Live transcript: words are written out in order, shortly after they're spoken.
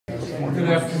Good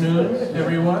afternoon,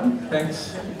 everyone.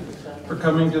 Thanks for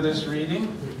coming to this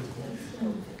reading.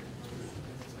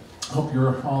 Hope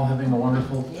you're all having a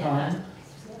wonderful time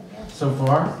so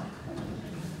far.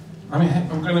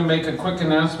 I'm going to make a quick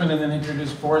announcement and then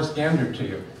introduce Forrest Gander to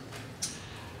you.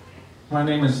 My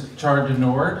name is Chard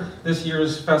deNiord. This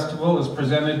year's festival is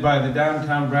presented by the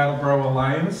Downtown Brattleboro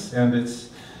Alliance, and it's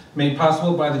made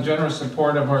possible by the generous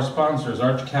support of our sponsors,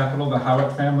 Arch Capital, the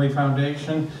Howitt Family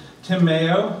Foundation, Tim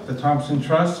Mayo, the Thompson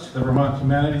Trust, the Vermont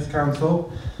Humanities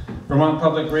Council, Vermont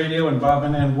Public Radio, and Bob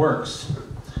and Ann Works.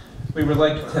 We would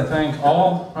like to thank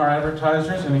all our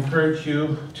advertisers and encourage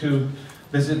you to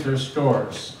visit their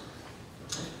stores.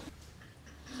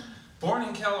 Born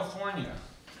in California's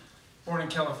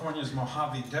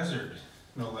Mojave Desert,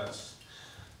 no less,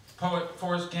 poet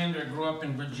Forrest Gander grew up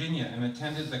in Virginia and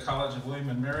attended the College of William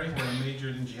and Mary, where he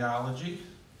majored in geology.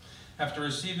 After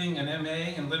receiving an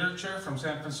MA in literature from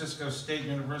San Francisco State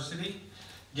University,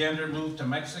 Gander moved to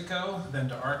Mexico, then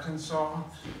to Arkansas,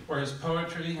 where his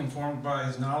poetry, informed by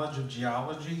his knowledge of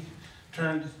geology,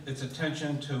 turned its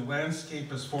attention to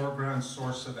landscape as foreground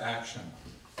source of action.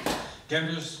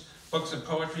 Gander's books of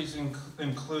poetry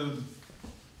include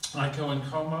Iko and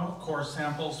Como, Core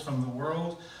Samples from the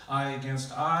World, Eye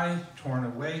Against Eye, Torn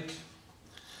Awake,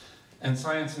 and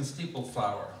Science and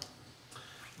Steepleflower.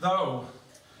 Though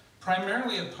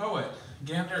primarily a poet,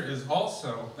 Gander is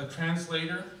also a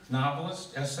translator,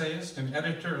 novelist, essayist, and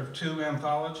editor of 2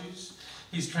 anthologies.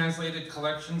 He's translated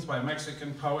collections by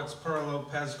Mexican poets Pura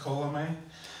Lopez Colome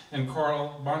and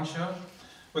Coral Boncho.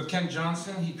 With Kent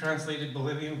Johnson, he translated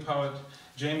Bolivian poet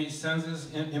Jamie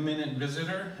Senz's Imminent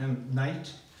Visitor and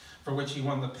Night, for which he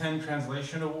won the Penn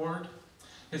Translation Award.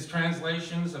 His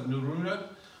translations of Neruda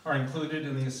are included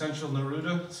in the Essential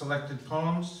Neruda Selected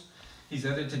Poems. He's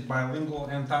edited bilingual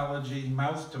anthology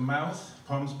Mouth to Mouth,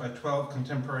 poems by 12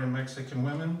 contemporary Mexican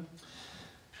women.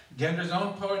 Gander's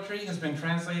own poetry has been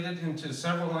translated into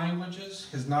several languages.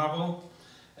 His novel,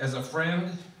 As a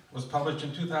Friend, was published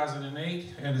in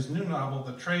 2008, and his new novel,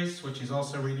 The Trace, which he's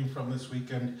also reading from this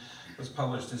weekend, was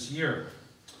published this year.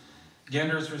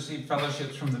 Gander has received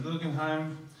fellowships from the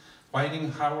Guggenheim,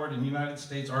 Whiting, Howard, and United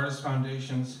States Artists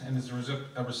Foundations, and is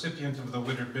a recipient of the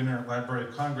Witter Binner Library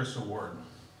of Congress Award.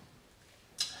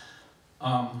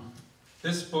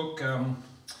 This book,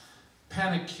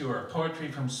 Panic Cure,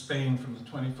 Poetry from Spain from the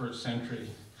 21st Century,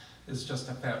 is just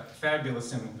a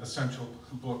fabulous and essential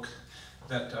book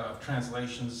that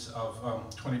translations of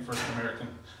 21st American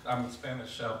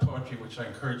Spanish poetry, which I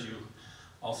encourage you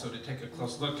also to take a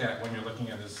close look at when you're looking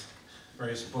at his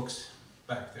various books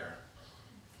back there.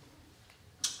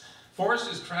 Forrest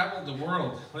has traveled the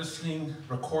world, listening,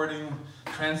 recording,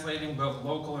 translating both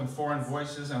local and foreign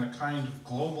voices in a kind of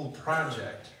global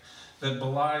project that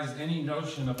belies any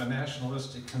notion of a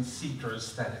nationalistic conceit or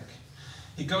aesthetic.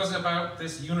 He goes about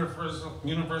this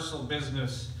universal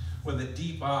business with a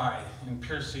deep eye and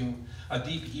a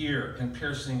deep ear and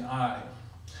piercing eye,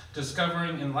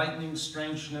 discovering enlightening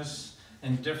strangeness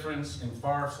and difference in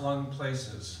far-flung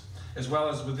places, as well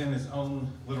as within his own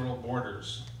literal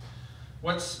borders.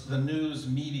 What's the news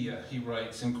media, he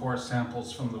writes in Core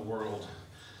Samples from the World,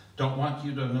 don't want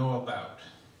you to know about?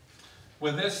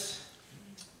 With this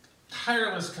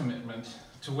tireless commitment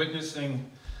to witnessing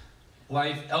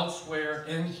life elsewhere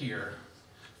and here,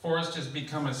 Forrest has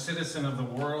become a citizen of the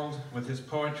world with his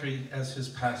poetry as his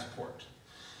passport.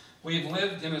 We've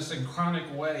lived in a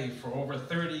synchronic way for over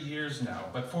 30 years now,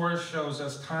 but Forrest shows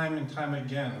us time and time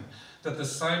again that the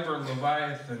cyber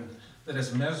leviathan that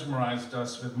has mesmerized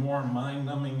us with more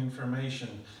mind-numbing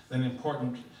information than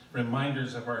important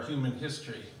reminders of our human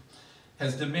history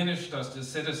has diminished us as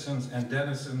citizens and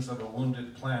denizens of a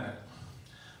wounded planet.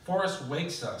 Forrest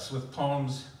wakes us with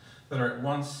poems that are at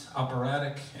once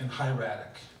operatic and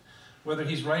hieratic. Whether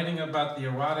he's writing about the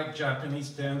erotic Japanese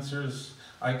dancers,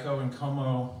 Iko and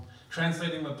Como,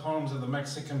 translating the poems of the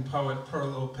Mexican poet Pura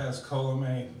Lopez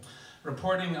Colome,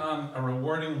 reporting on a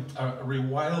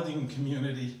rewilding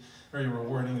community, very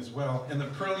rewarding as well, in the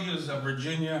purlieus of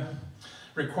Virginia,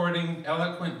 recording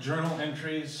eloquent journal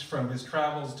entries from his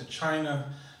travels to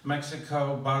China,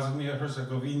 Mexico,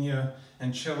 Bosnia-Herzegovina,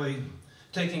 and Chile,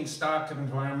 taking stock of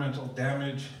environmental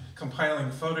damage,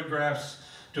 compiling photographs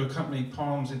to accompany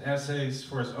poems and essays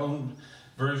for his own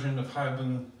version of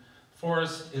Haibun.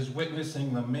 Forrest is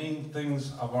witnessing the main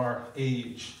things of our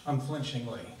age,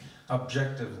 unflinchingly,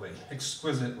 objectively,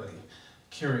 exquisitely,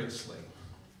 curiously.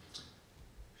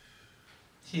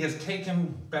 He's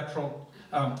taken Bertolt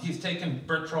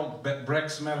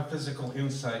Brecht's metaphysical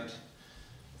insight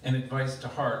and advice to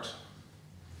heart.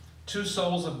 2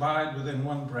 souls abide within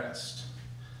one breast.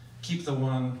 Keep the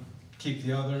one, keep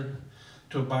the other.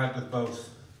 to abide with both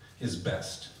is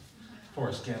best.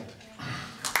 Forrest Gander.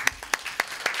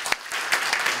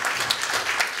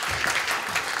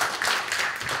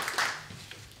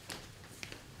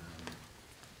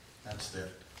 That's the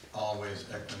always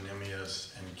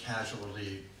equanimous and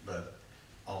casually, but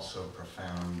also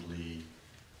profoundly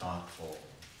thoughtful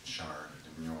Chard,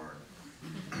 deNiord.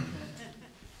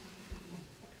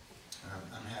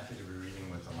 I'm happy to be reading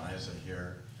with Eliza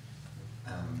here,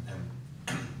 and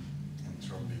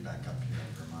thrilled to be back up here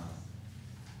in Vermont.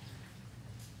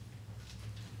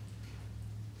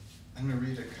 I'm going to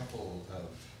read a couple of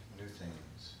new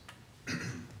things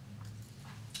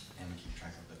and keep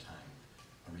track of the time.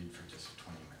 I'll read for just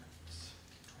 20 minutes,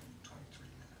 23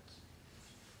 minutes,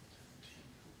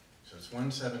 17. So it's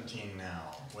 1:17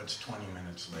 now. What's 20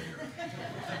 minutes later?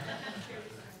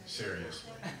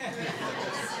 Seriously.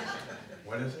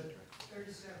 What is it?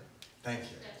 37. Thank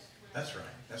you. That's right.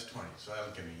 That's 20. So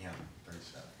that'll give me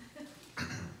 37.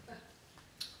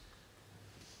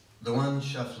 The one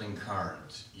shuffling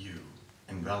cards, you,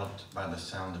 enveloped by the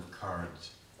sound of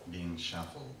cards being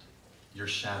shuffled. Your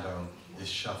shadow is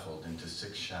shuffled into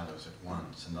 6 shadows at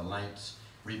once, and the lights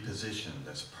repositioned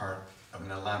as part of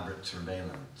an elaborate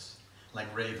surveillance,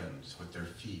 like ravens with their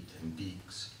feet and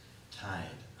beaks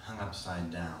tied, hung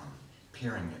upside down,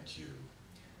 peering at you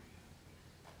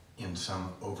in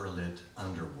some overlit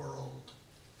underworld.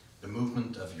 The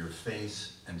movement of your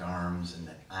face and arms and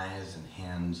the eyes and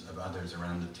hands of others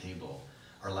around the table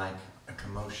are like a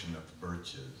commotion of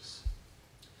birches.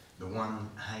 The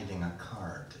one hiding a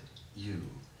card, you,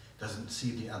 doesn't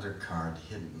see the other card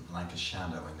hidden like a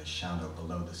shadow in the shadow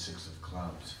below the 6 of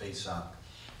clubs, face up,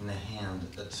 in the hand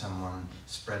that someone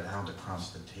spread out across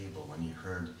the table when he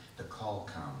heard the call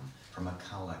come from a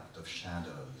collect of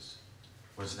shadows.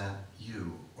 Was that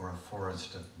you or a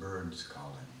forest of birds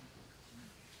calling?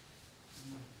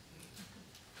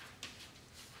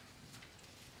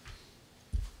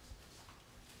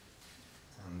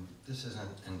 This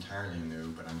isn't entirely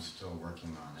new, but I'm still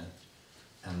working on it.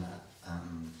 And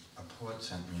a poet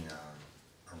sent me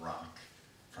a rock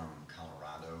from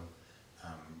Colorado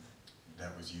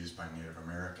that was used by Native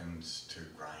Americans to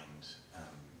grind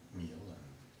meal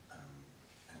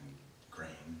and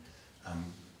grain,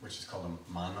 which is called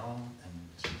a mano and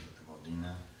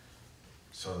molina.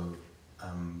 So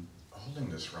holding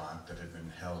this rock that had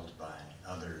been held by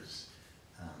others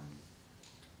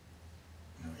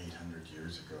 800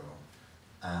 years ago,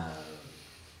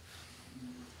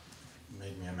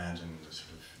 made me imagine the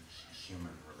sort of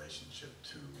human relationship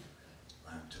to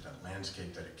that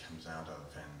landscape that it comes out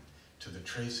of and to the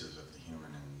traces of the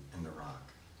human in the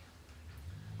rock.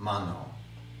 Mano.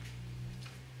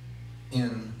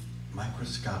 In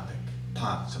microscopic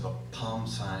pots of a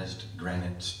palm-sized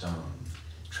granite stone,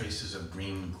 traces of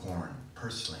green corn,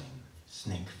 purslane,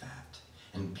 snake fat,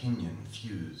 and pinyon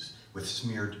fuse with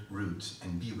smeared roots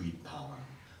and beeweed pollen,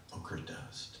 ochre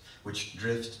dust, which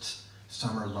drifts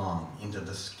summer long into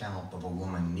the scalp of a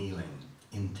woman kneeling,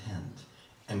 intent,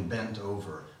 and bent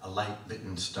over a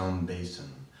light-bitten stone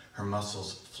basin, her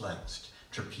muscles flexed,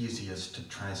 trapezius to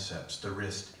triceps, the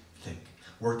wrist thick,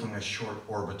 working a short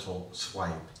orbital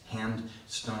swipe, hand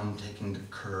stone taking the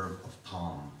curve of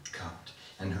palm, cupped,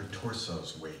 and her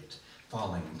torso's weight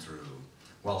falling through,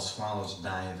 while swallows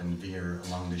dive and veer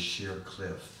along the sheer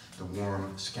cliff. The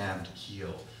warm, scabbed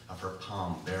heel of her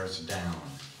palm bears down,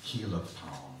 heel of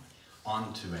palm,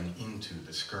 onto and into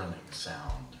the skirling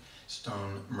sound.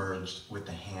 Stone merged with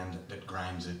the hand that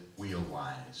grinds it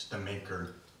wheelwise, the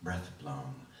maker breath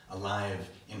blown, alive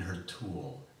in her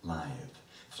tool, lithe,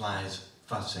 flies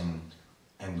fussing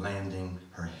and landing,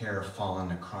 her hair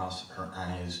fallen across her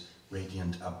eyes,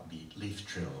 radiant upbeat,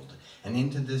 leaf-trilled. And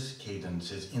into this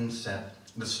cadence is inset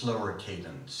the slower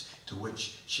cadence to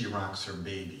which she rocks her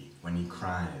baby when he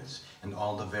cries, and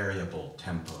all the variable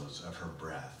tempos of her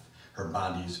breath. Her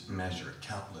body's measure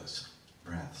countless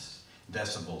breaths,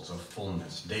 decibels of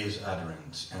fullness, day's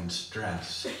utterance, and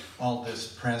stress. All this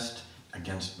pressed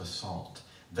against basalt,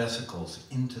 vesicles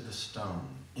into the stone,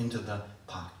 into the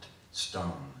pocked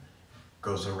stone,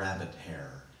 goes a rabbit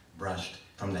hair, brushed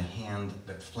from the hand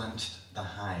that flinched the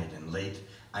hide in late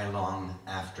Ilong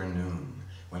afternoon,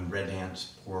 when red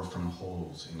ants pour from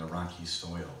holes in the rocky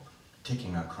soil,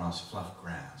 ticking across fluff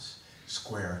grass,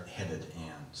 square-headed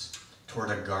ants, toward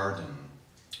a garden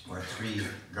where 3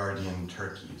 guardian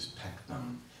turkeys peck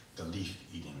them, the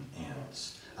leaf-eating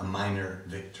ants. A minor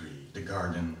victory, the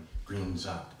garden greens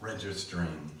up,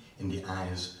 registering in the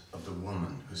eyes of the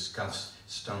woman who scuffs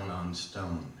stone on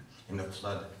stone in the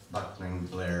flood-buckling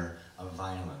blare of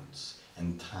violence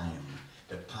and time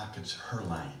that pockets her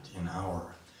light in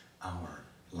our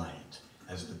light,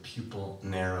 as the pupil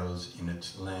narrows in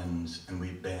its lens and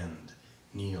we bend,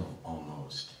 kneel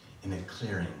almost, in a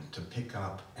clearing to pick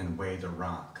up and weigh the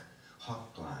rock,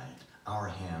 hawk glide, our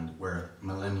hand where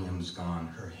millenniums gone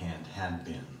her hand had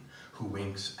been, who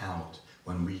winks out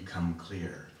when we come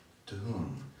clear. To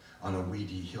whom? On a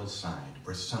weedy hillside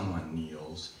where someone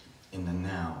kneels, in the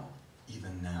now,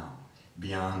 even now,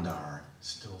 beyond our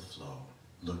still flow,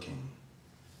 looking.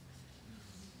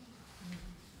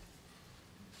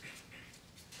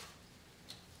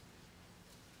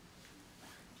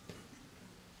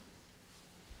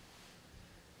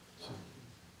 So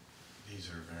these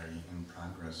are very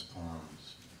in-progress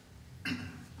poems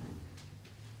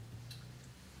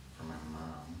for my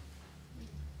mom.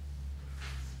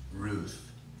 Ruth.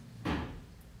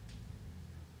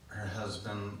 Her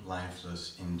husband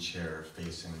lifeless in chair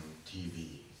facing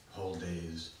TV, whole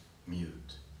days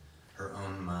mute. Her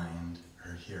own mind,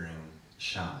 her hearing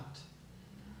shot.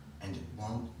 And it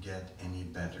won't get any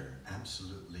better,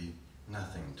 absolutely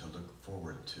nothing to look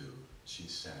forward to, she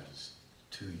says,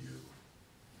 to you.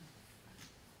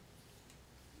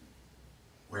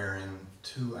 Wearing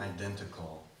two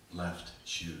identical left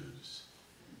shoes.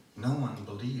 No one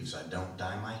believes I don't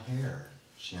dye my hair,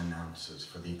 she announces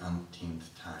for the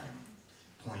umpteenth time.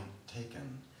 Point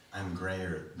taken, I'm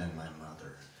grayer than my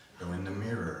mother, though in the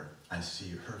mirror I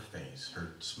see her face,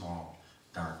 her small,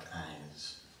 dark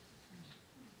eyes.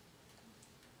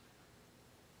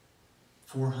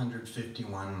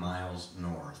 451 miles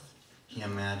north, he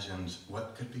imagines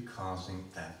what could be causing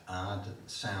that odd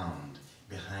sound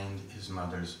behind his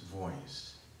mother's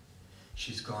voice.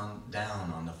 She's gone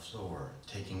down on the floor,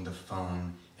 taking the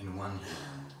phone in one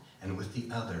hand, and with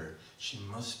the other, she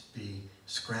must be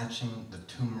scratching the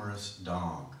tumorous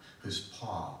dog whose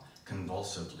paw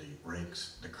convulsively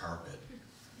rakes the carpet.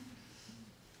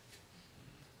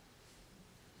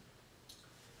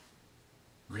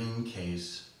 Green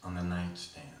case on the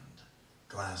nightstand,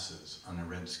 glasses on a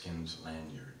Redskins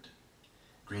lanyard.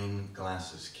 Green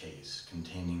glasses case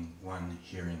containing one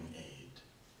hearing aid,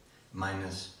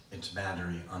 minus its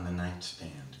battery on the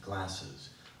nightstand, glasses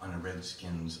on a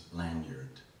Redskins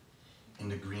lanyard. In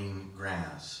the green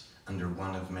grass, under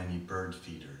one of many bird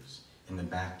feeders, in the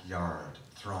backyard,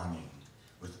 thronging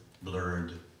with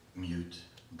blurred, mute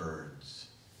birds.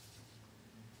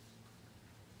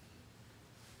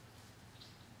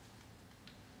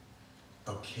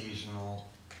 Occasional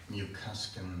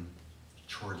mucuscan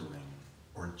chortling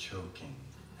or choking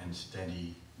and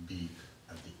steady beep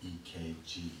of the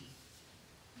EKG.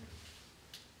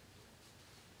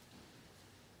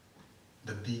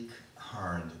 The beak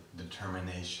hard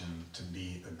determination to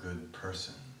be a good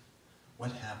person.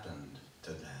 What happened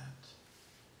to that?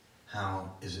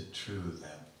 How is it true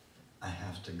that I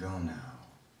have to go now?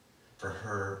 For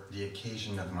her, the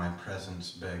occasion of my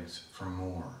presence begs for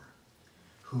more.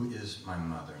 Who is my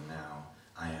mother now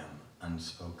I am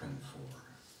unspoken for?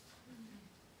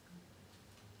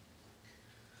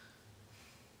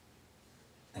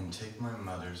 And take my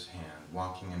mother's hand,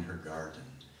 walking in her garden,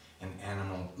 an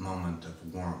animal moment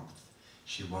of warmth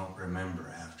she won't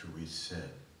remember after we sit.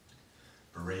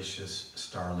 Voracious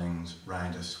starlings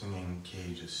ride a swinging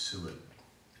cage of suet.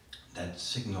 That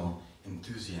signal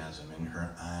enthusiasm in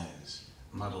her eyes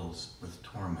muddles with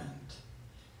torment.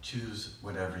 Choose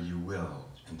whatever you will,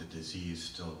 and the disease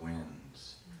still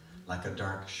wins. Like a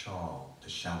dark shawl, the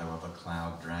shadow of a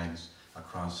cloud drags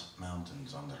across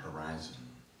mountains on the horizon.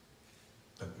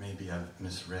 But maybe I've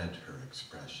misread her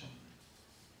expression.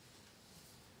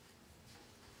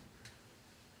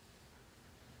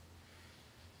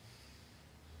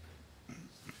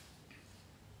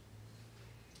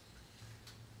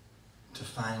 To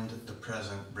find the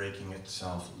present breaking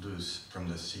itself loose from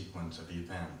the sequence of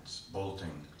events,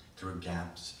 bolting through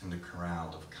gaps in the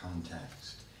corral of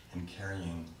context, and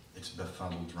carrying its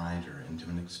befuddled rider into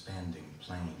an expanding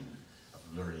plain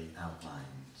of blurry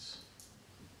outlines.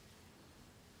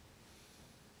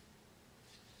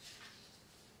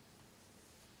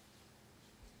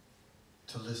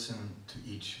 To listen to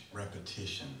each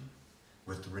repetition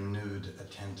with renewed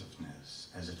attentiveness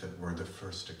as if it were the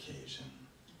first occasion,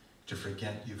 to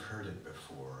forget you've heard it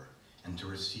before, and to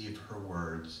receive her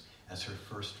words as her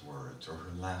first words or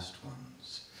her last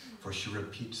ones, for she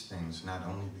repeats things not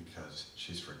only because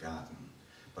she's forgotten,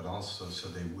 but also so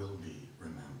they will be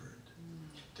remembered.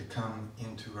 To come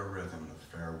into a rhythm of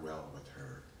farewell with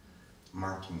her,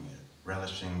 marking it,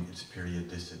 relishing its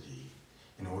periodicity,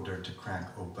 in order to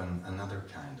crack open another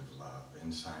kind of love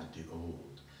inside the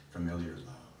old, familiar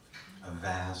love, a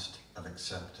vast of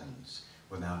acceptance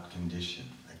without condition,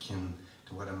 akin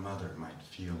to what a mother might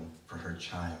feel for her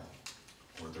child,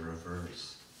 or the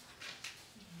reverse.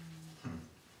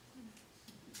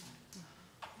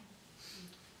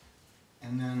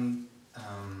 And then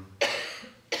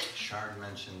Chard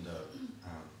mentioned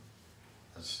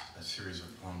a series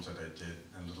of poems that I did,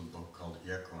 a little book called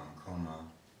Echo and Coma.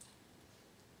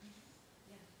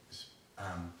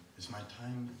 Yeah. Is my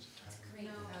time? Great.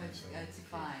 No, it's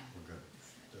fine. We're good.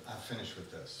 I'll finish with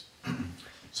this.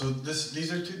 So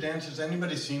these are two dancers.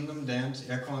 Anybody seen them dance?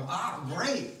 Echo and,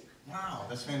 great! Wow,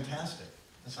 that's fantastic.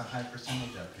 That's a high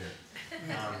percentage up here.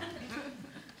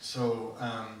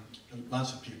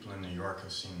 Lots of people in New York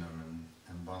have seen them,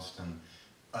 and Boston.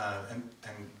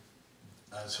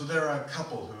 So there are a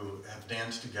couple who have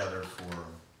danced together for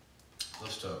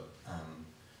close to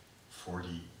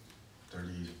 40,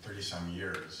 30 some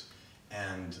years.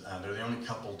 And they're the only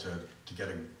couple to get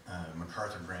a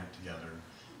MacArthur grant together.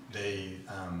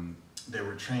 They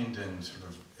were trained in sort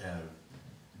of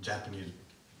Japanese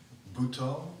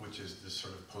Buto, which is this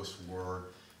sort of post-war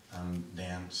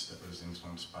dance that was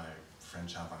influenced by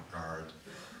French avant-garde,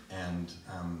 and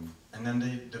then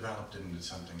they developed it into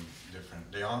something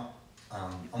different. They all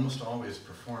almost always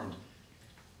performed,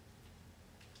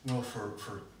 well,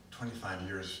 for 25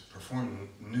 years, performed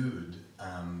nude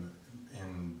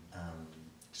in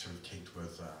sort of caked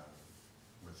with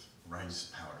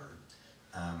rice powder,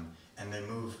 and they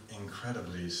move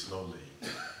incredibly slowly,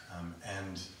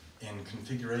 and in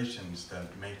configurations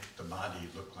that make the body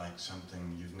look like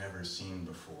something you've never seen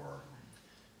before.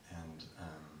 And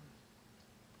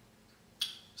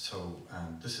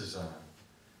this is a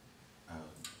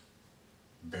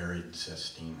buried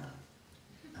sestina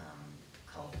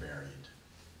called Buried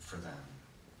for them.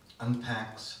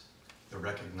 Unpacks the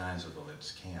recognizable,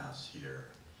 its chaos here,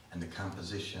 and the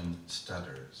composition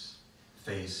stutters,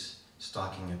 face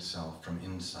stalking itself from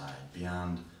inside,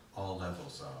 beyond all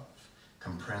levels of,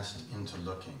 compressed into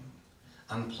looking,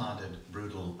 unplotted,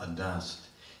 brutal, adust,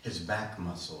 his back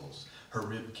muscles, her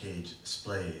rib cage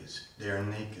splays, they are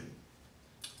naked,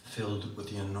 filled with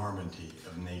the enormity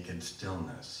of naked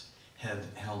stillness, head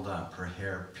held up, her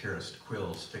hair pierced,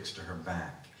 quills fixed to her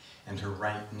back, and her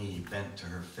right knee bent to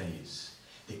her face,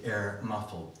 the air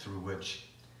muffled through which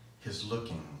his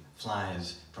looking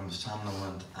flies from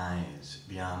somnolent eyes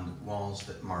beyond walls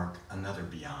that mark another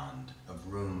beyond of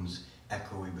rooms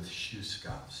echoey with shoe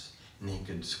scuffs,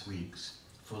 naked squeaks,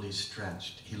 fully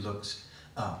stretched. He looks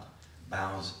up,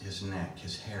 bows his neck,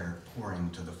 his hair pouring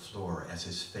to the floor as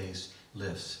his face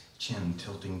lifts, chin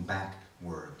tilting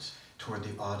backwards toward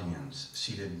the audience,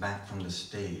 seated back from the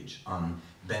stage on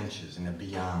benches in a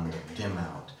beyond dim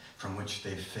out from which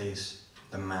they face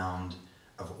the mound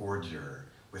of ordure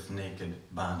with naked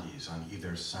bodies on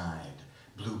either side,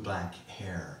 blue-black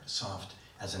hair, soft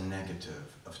as a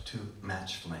negative of two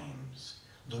match flames.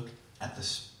 Look at the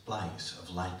splice of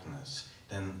likeness,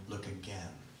 then look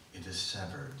again. It is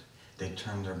severed. They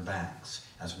turn their backs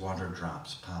as water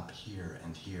drops pop here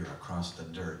and here across the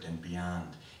dirt and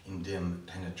beyond in dim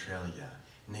penetralia,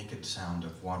 naked sound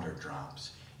of water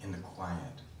drops in the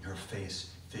quiet. Her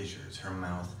face fissures, her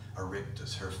mouth a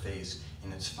rictus, her face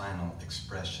in its final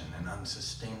expression, an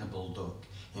unsustainable look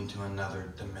into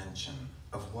another dimension.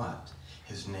 Of what?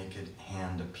 His naked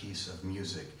hand a piece of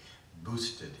music,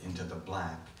 boosted into the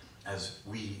black, as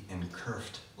we in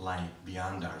curved light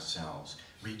beyond ourselves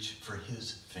reach for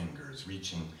his fingers,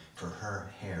 reaching for her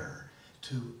hair,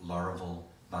 two larval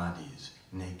bodies,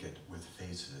 naked with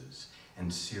faces,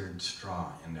 and seared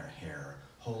straw in their hair,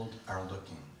 hold our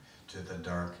looking to the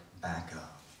dark back of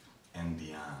and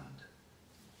beyond.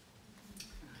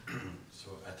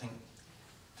 So I think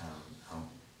I'll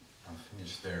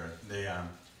finish there. They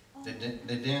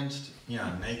danced,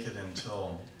 naked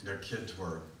until their kids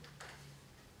were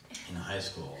in high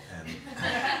school, and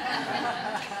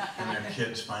their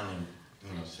kids finally,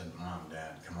 said, "Mom,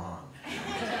 Dad, come on.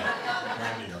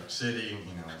 We're in New York City,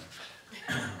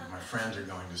 my friends are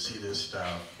going to see this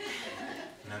stuff."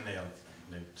 And then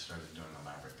they started doing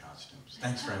elaborate costumes.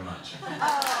 Thanks very much.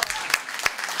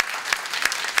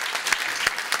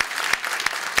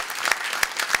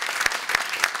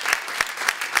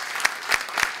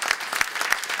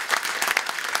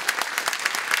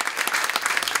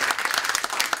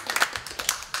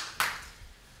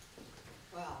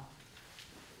 Wow,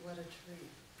 what a treat.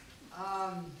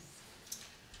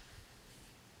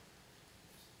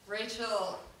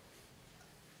 Rachel,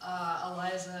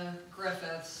 Eliza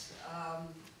Griffiths,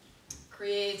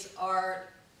 creates art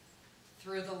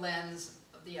through the lens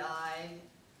of the eye,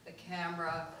 the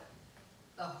camera,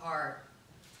 the heart,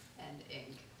 and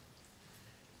ink.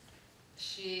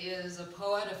 She is a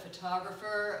poet, a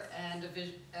photographer, and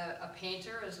a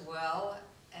painter as well,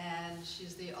 and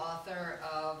she's the author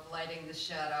of Lighting the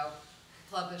Shadow,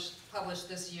 published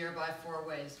this year by Four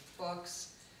Ways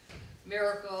Books.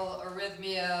 Miracle,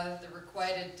 Arrhythmia, The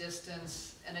Requited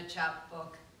Distance, and a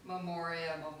chapbook,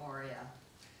 Memoria, Memoria.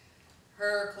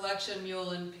 Her collection,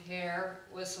 Mule and Pear,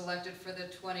 was selected for the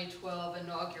 2012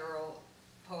 inaugural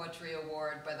Poetry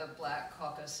Award by the Black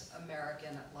Caucus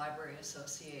American Library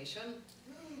Association.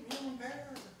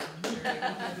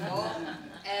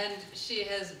 And she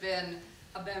has been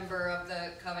a member of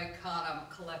the Kamehameha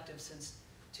Collective since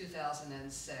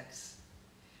 2006.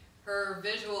 Her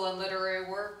visual and literary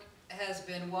work has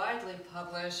been widely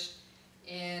published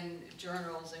in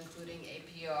journals including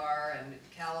APR and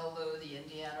Callaloo, the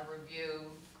Indiana Review,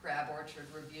 Crab Orchard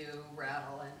Review,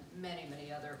 Rattle, and many,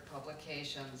 many other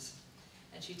publications.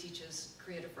 And she teaches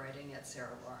creative writing at Sarah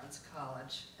Lawrence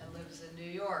College and lives in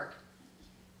New York.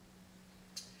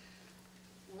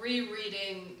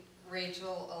 Rereading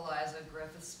Rachel Eliza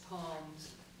Griffiths'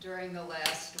 poems during the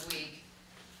last week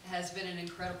has been an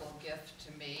incredible gift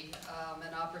to me,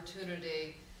 an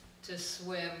opportunity to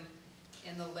swim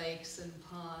in the lakes and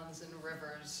ponds and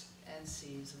rivers and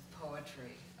seas of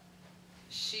poetry.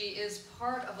 She is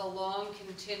part of a long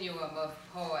continuum of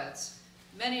poets,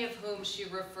 many of whom she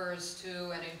refers to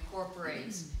and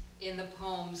incorporates in the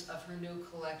poems of her new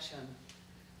collection,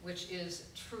 which is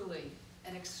truly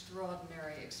an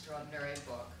extraordinary, extraordinary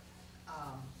book,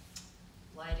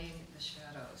 Lighting the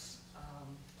Shadows.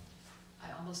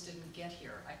 I almost didn't get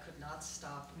here. I could not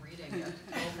stop reading it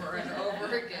over and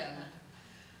over again.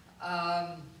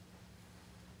 I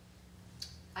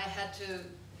had to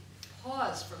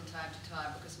pause from time to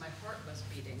time because my heart was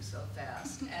beating so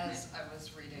fast as I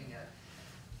was reading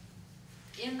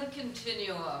it. In the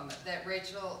continuum that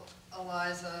Rachel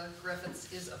Eliza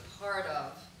Griffiths is a part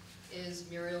of is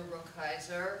Muriel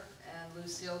Rukeyser and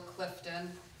Lucille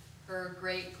Clifton, her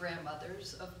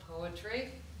great-grandmothers of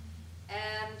poetry,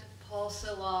 and Paul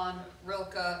Celan,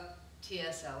 Rilke,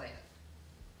 T.S. Eliot.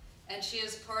 And she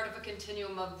is part of a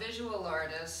continuum of visual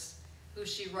artists who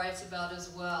she writes about as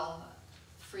well,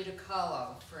 Frida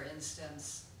Kahlo, for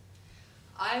instance.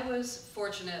 I was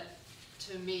fortunate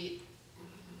to meet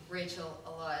Rachel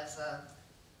Eliza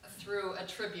through a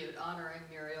tribute honoring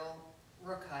Muriel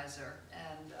Rukeyser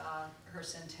and her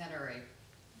centenary.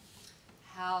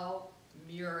 How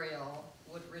Muriel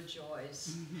would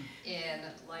rejoice in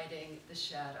Lighting the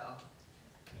Shadow.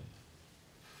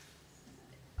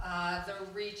 The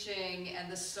reaching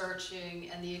and the searching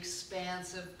and the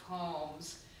expansive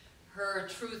poems, her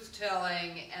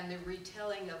truth-telling and the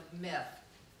retelling of myth,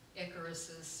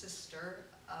 Icarus's sister,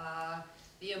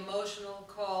 the emotional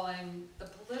calling, the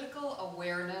political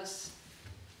awareness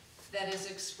that is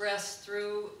expressed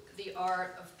through the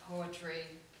art of poetry,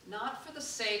 not for the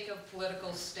sake of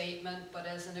political statement, but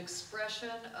as an expression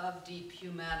of deep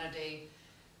humanity,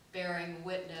 bearing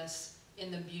witness in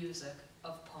the music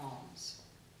of poems.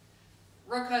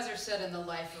 Rukeyser said in The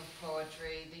Life of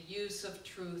Poetry, the use of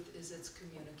truth is its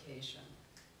communication.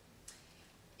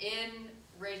 In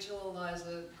Rachel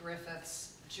Eliza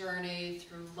Griffiths' journey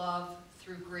through love,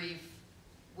 through grief,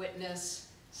 witness,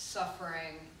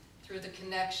 suffering, through the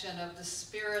connection of the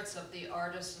spirits of the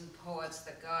artists and poets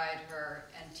that guide her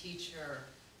and teach her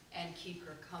and keep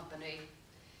her company,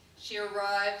 she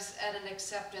arrives at an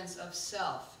acceptance of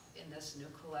self in this new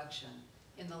collection,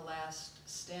 in the last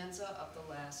stanza of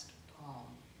the last poem.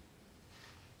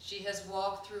 She has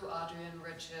walked through Adrienne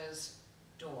Rich's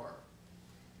door,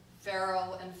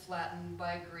 feral and flattened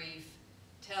by grief,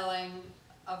 telling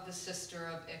of the sister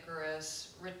of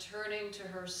Icarus, returning to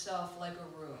herself like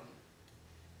a room.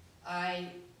 I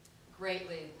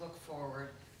greatly look forward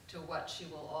to what she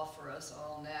will offer us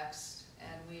all next,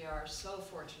 and we are so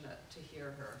fortunate to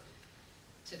hear her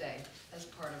today as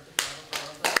part of the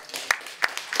Brattleboro Literary Festival.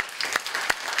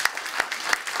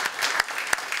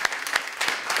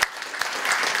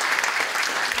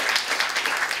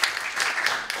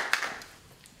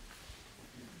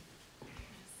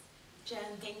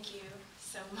 Jen, thank you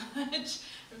so much.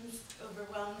 I'm just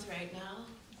overwhelmed right now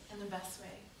in the best way.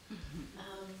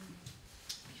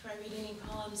 Before I read any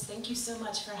poems, thank you so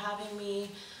much for having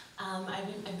me.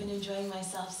 I've been enjoying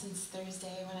myself since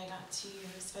Thursday when I got to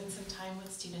spend some time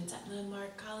with students at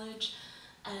Landmark College,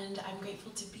 and I'm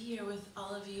grateful to be here with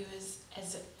all of you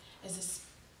as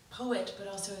a poet, but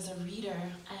also as a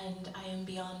reader, and I am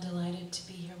beyond delighted to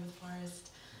be here with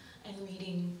Forrest and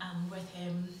reading with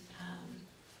him.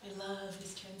 I love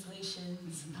his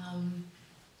translations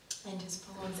and his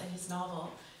poems and his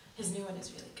novel. His new one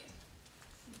is really good.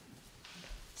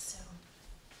 So,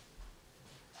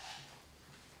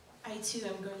 I too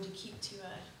am going to keep to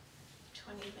a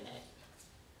 20-minute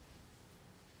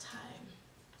time.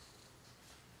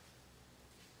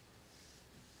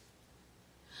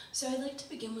 So I'd like to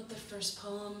begin with the first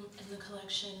poem in the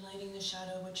collection, Lighting the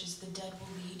Shadow, which is The Dead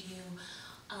Will Lead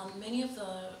You. Many of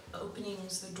the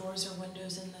openings, the doors or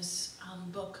windows in this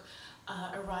book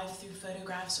arrive through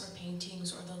photographs or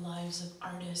paintings or the lives of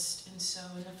artists. And so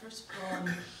in the first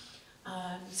poem,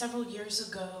 several years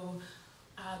ago,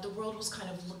 the world was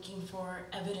kind of looking for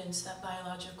evidence that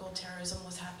biological terrorism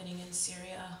was happening in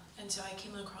Syria. And so I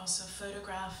came across a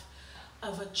photograph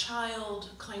of a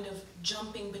child kind of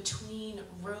jumping between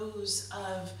rows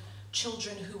of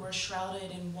children who were shrouded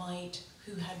in white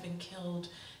who had been killed.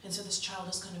 And so this child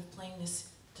is kind of playing this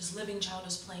living child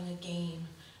is playing a game.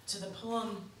 So the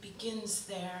poem begins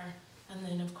there, and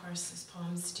then of course as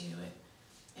poems do,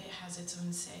 it has its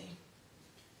own say.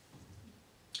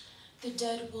 The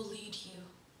dead will lead you.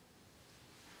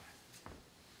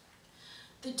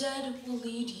 The dead will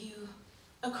lead you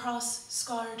across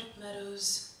scarred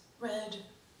meadows, red,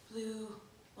 blue,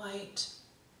 white.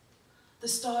 The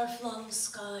star-flung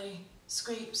sky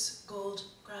scrapes gold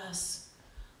grass,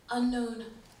 unknown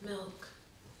milk,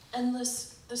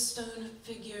 endless the stone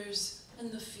figures in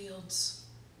the fields.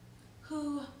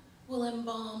 Who will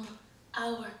embalm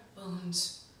our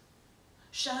bones?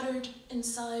 Shattered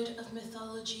inside of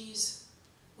mythologies,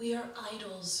 we are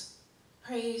idols,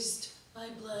 praised by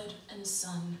blood and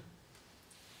sun.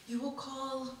 You will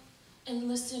call and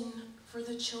listen for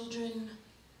the children,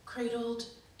 cradled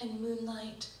in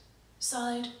moonlight,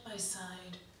 side by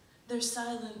side, their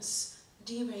silence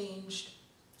deranged,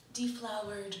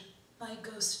 deflowered by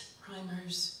ghost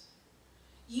primers.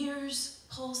 Years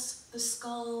pulse the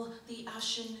skull, the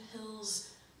ashen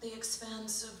hills, the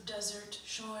expanse of desert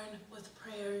shorn with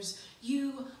prayers.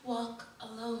 You walk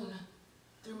alone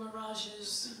through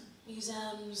mirages,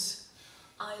 museums,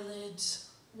 eyelids,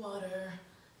 water,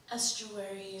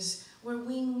 estuaries, where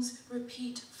wings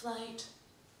repeat flight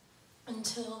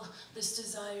until this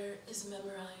desire is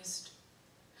memorized.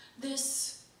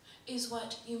 This is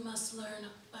what you must learn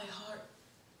by heart.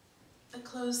 The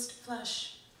closed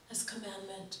flesh as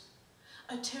commandment,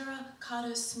 a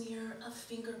terracotta smear of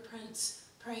fingerprints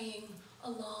praying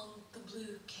along the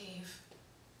blue cave.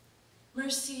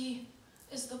 Mercy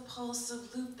is the pulse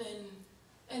of lupin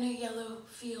in a yellow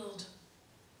field.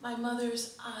 My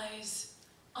mother's eyes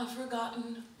on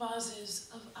forgotten vases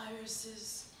of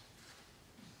irises.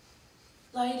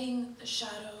 Lighting the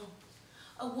shadow,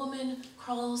 a woman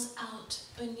crawls out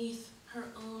beneath her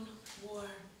own war.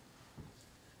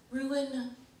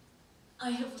 Ruin,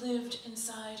 I have lived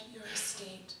inside your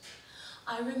estate.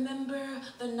 I remember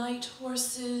the night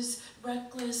horses,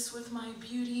 reckless with my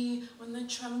beauty when the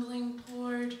trembling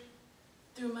poured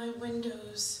through my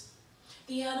windows.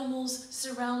 The animals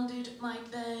surrounded my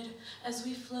bed as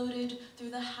we floated through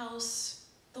the house,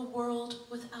 the world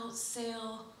without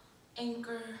sail,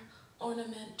 anchor,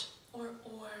 ornament, or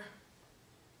oar.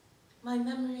 My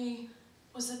memory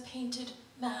was a painted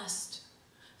mast,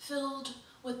 filled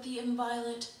with the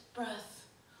inviolate breath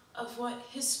of what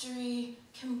history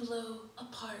can blow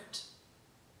apart.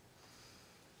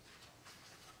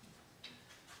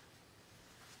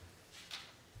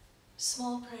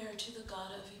 Small prayer to the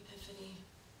God of Epiphany.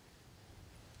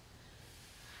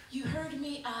 You heard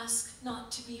me ask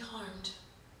not to be harmed,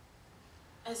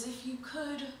 as if you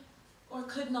could or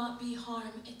could not be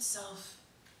harm itself,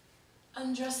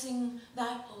 undressing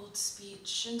that old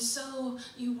speech, and so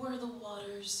you were the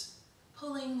waters,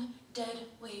 pulling dead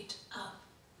weight up.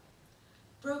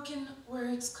 Broken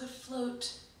words could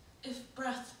float if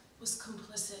breath was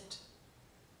complicit.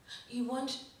 You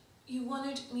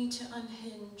wanted me to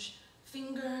unhinge,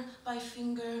 finger by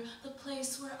finger, the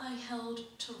place where I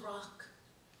held to rock.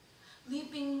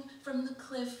 Leaping from the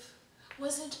cliff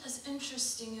wasn't as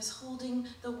interesting as holding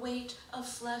the weight of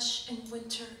flesh in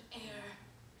winter air.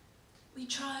 We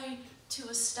tried to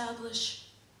establish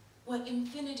what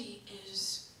infinity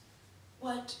is,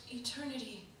 what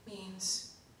eternity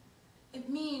means. It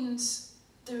means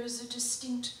there is a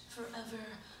distinct forever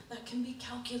that can be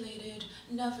calculated,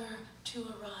 never to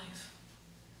arrive.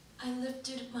 I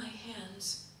lifted my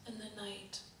hands in the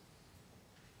night.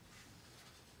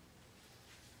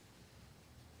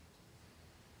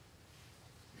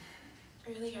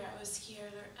 Earlier I was here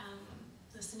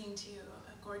listening to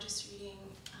a gorgeous reading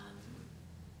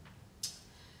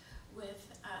with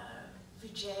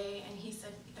Vijay, and he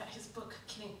said that his book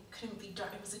couldn't be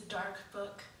dark. It was a dark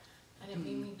book, and it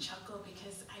made me chuckle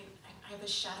because I have a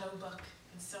shadow book,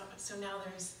 and so now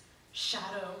there's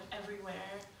shadow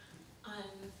everywhere on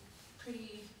a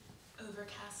pretty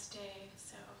overcast day.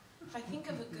 So if I think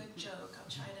of a good joke, I'll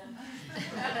try to,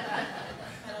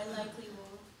 but I likely won't.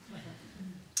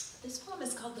 This poem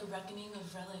is called The Reckoning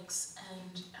of Relics,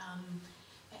 and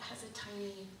it has a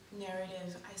tiny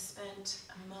narrative. I spent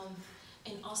a month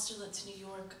in Austerlitz, New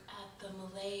York at the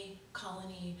Malay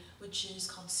colony, which is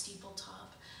called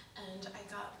Steepletop. And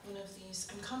I got one of these.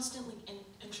 I'm constantly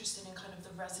interested in kind of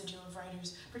the residue of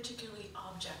writers, particularly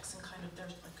objects and kind of their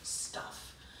like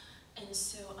stuff. And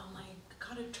so I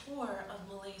got a tour of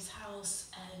Malay's house,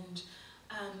 and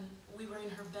we were in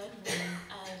her bedroom,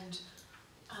 and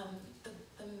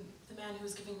the man who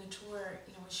was giving the tour,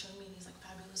 was showing me these like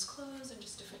fabulous clothes and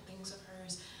just different things of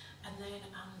hers. And then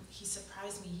he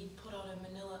surprised me. He pulled out a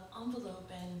manila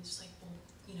envelope and just like, well,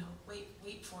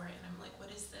 wait for it. And I'm like, what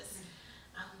is this?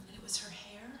 And it was her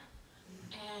hair,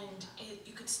 and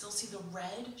you could still see the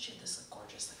red. She had this like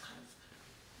gorgeous, like kind of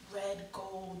red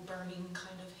gold burning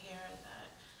kind of hair that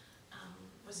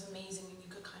was amazing, and you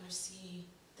could kind of see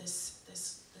this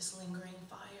lingering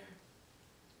fire.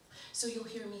 So you'll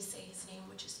hear me say his name,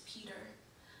 which is Peter,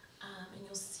 and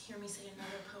you'll hear me say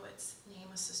another poet's name,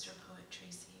 a sister poet,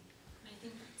 Tracy, and I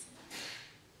think that's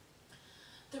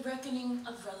it. The Reckoning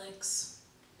of Relics.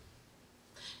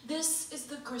 This is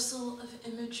the gristle of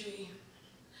imagery,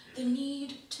 the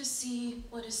need to see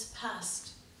what is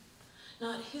past.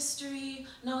 Not history,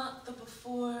 not the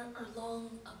before or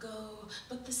long ago,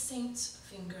 but the saint's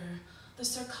finger, the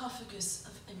sarcophagus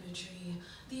of imagery,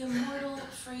 the immortal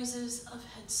phrases of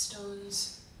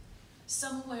headstones.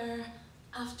 Somewhere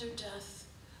after death,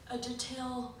 a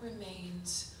detail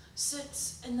remains,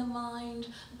 sits in the mind,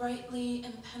 brightly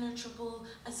impenetrable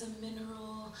as a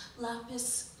mineral,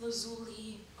 lapis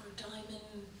lazuli or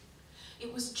diamond.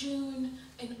 It was June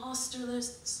in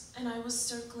Austerlitz, and I was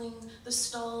circling the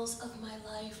stalls of my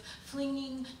life,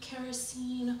 flinging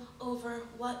kerosene over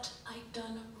what I'd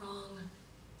done wrong.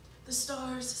 The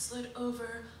stars slid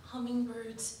over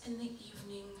hummingbirds in the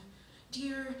evening.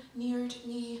 Deer neared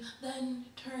me, then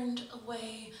turned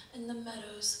away in the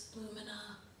meadow's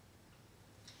lumina.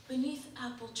 Beneath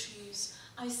apple trees,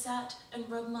 I sat and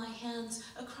rubbed my hands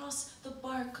across the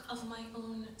bark of my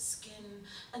own skin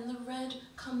and the red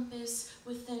compass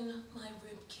within my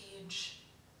ribcage.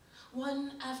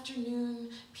 One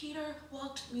afternoon, Peter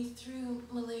walked me through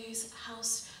Malay's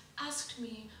house, asked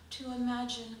me to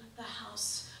imagine the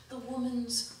house, the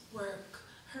woman's work,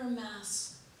 her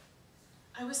mass.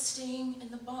 I was staying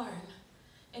in the barn,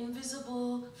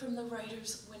 invisible from the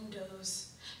writer's windows,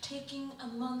 taking a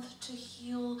month to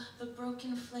heal the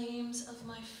broken flames of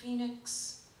my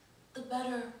phoenix, the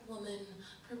better woman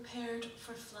prepared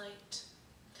for flight.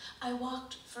 I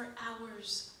walked for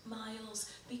hours,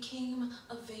 miles, became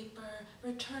a vapor,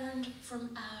 returned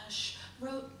from ash,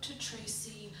 wrote to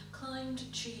Tracy,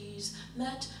 climbed trees,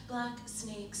 met black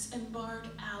snakes and barred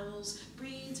owls,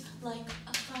 breathed like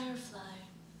a firefly.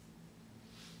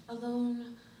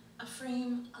 Alone, a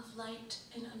frame of light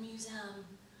in a museum,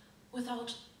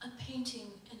 without a painting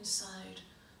inside,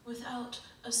 without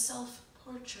a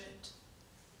self-portrait.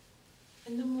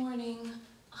 In the morning,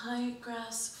 high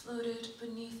grass floated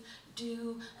beneath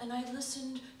dew, and I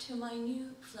listened to my new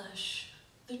flesh,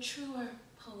 the truer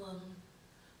poem.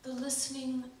 The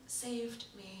listening saved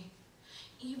me.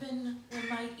 Even when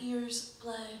my ears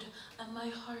bled and my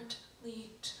heart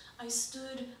leaked, I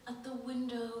stood at the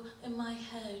window in my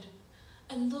head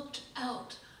and looked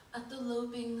out at the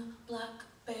loping black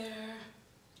bear,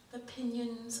 the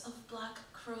pinions of black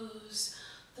crows,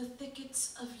 the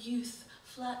thickets of youth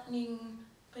flattening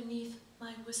beneath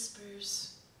my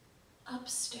whispers.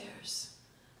 Upstairs,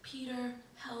 Peter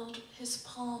held his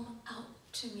palm out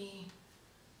to me,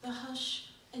 the hush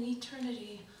and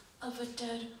eternity of a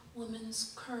dead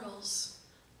woman's curls,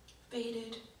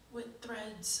 faded with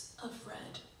threads of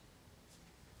red.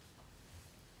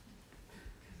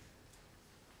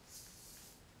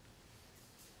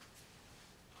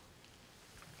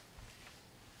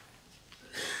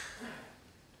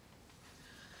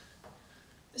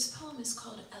 This poem is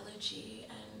called Elegy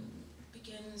and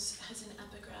has an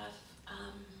epigraph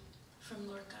from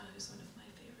Lorca, who's one of my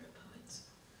favorite poets.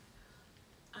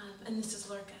 And this is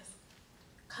Lorca's.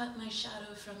 Cut my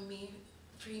shadow from me,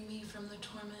 free me from the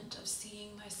torment of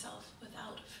seeing myself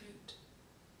without fruit.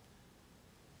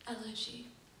 Elegy.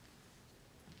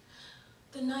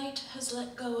 The night has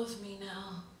let go of me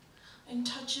now and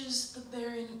touches the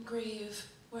barren grave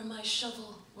where my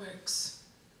shovel works.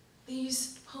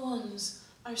 These poems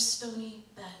are stony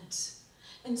beds,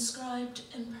 inscribed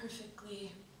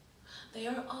imperfectly. They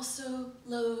are also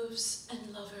loaves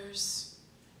and lovers.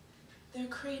 Their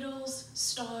cradles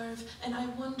starve, and I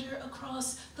wander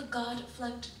across the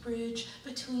God-flecked bridge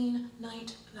between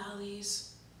night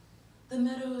valleys. The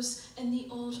meadows and the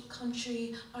old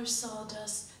country are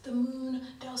sawdust. The moon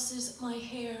douses my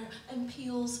hair and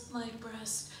peels my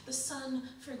breast. The sun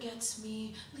forgets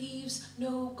me, leaves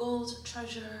no gold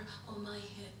treasure on my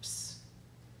hips.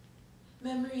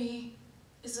 Memory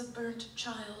is a burnt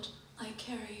child I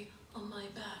carry on my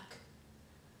back.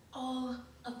 All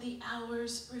of the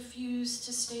hours refuse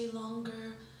to stay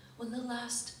longer when the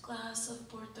last glass of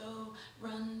Bordeaux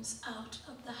runs out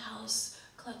of the house,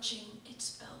 clutching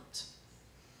its belt.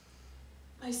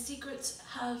 My secrets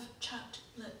have chapped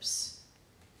lips.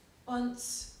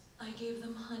 Once I gave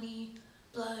them honey,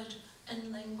 blood,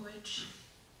 and language.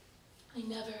 I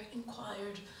never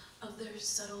inquired of their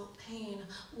subtle pain.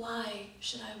 Why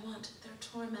should I want their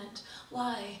torment?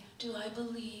 Why do I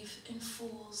believe in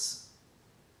fools?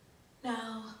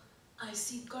 Now I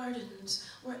see gardens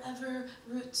wherever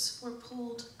roots were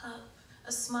pulled up.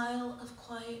 A smile of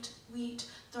quiet wheat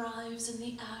thrives in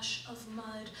the ash of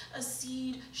mud, a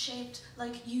seed shaped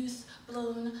like youth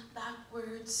blown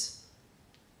backwards.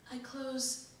 I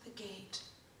close the gate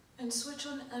and switch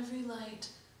on every light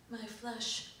my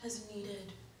flesh has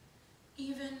needed,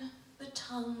 even the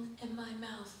tongue in my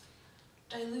mouth,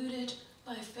 diluted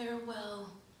by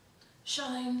farewell,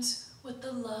 shines with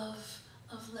the love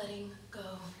of letting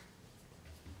go.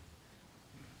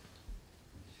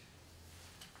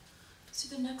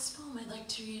 So the next poem I'd like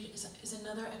to read is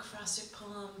another ekphrastic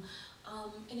poem,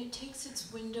 and it takes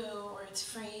its window or its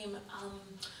frame.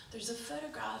 There's a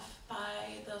photograph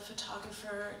by the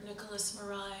photographer Nicholas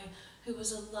Marai, who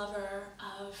was a lover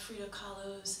of Frida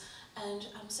Kahlo's, and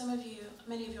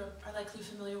many of you are likely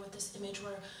familiar with this image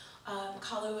where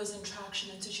Kahlo is in traction,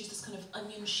 and so she's this kind of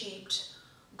onion-shaped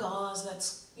gauze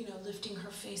that's lifting her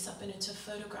face up, and it's a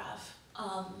photograph.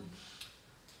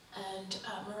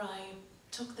 Marai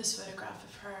took this photograph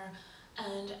of her,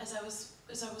 and as I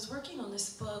was working on this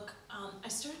book, I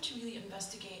started to really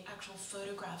investigate actual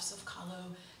photographs of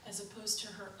Kahlo as opposed to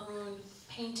her own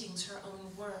paintings, her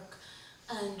own work,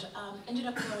 and ended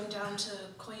up going down to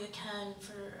Coyoacán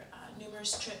for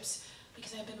numerous trips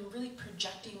because I've been really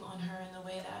projecting on her in the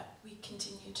way that we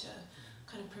continue to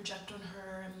kind of project on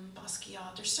her and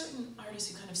Basquiat. There's certain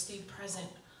artists who kind of stay present,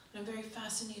 and I'm very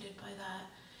fascinated by that.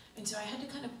 And so I had to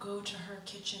kind of go to her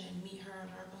kitchen and meet her on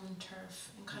our own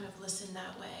turf and kind of listen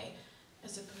that way,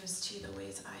 as opposed to the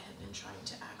ways I had been trying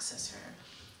to access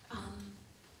her.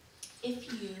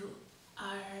 If you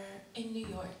are in New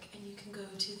York and you can go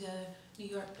to the New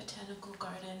York Botanical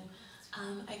Garden,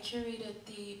 I curated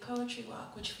the Poetry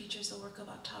Walk, which features the work of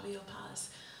Octavio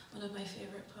Paz, one of my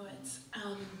favorite poets.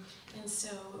 And so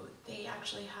they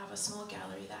actually have a small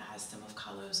gallery that has some of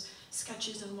Kahlo's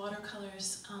sketches and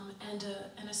watercolors, and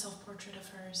a self-portrait of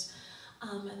hers.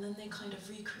 And then they kind of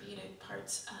recreated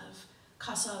parts of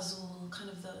Casa Azul, kind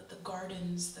of the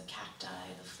gardens, the cacti,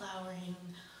 the flowering,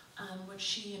 which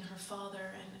she and her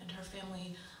father and her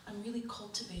family really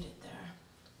cultivated there.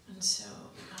 And so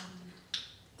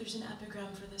there's an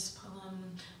epigram for this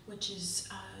poem, which is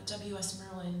W.S.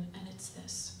 Merwin, and it's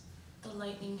this: "The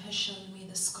lightning has shown me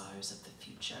the scars of the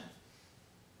future."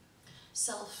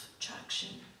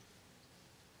 Self-traction.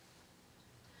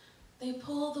 They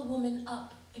pull the woman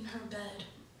up in her bed.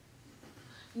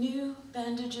 New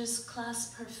bandages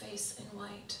clasp her face in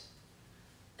white.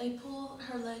 They pull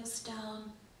her legs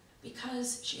down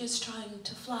because she is trying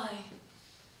to fly.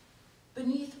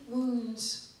 Beneath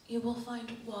wounds, you will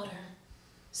find water,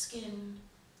 skin,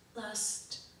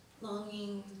 lust,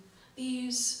 longing.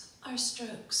 These are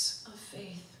strokes of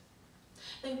faith.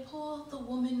 They pull the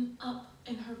woman up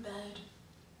in her bed.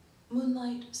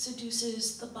 Moonlight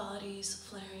seduces the bodies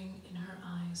flaring in her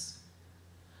eyes.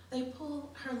 They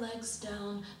pull her legs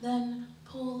down, then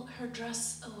pull her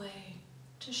dress away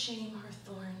to shame her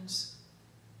thorns.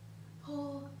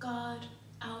 Pull God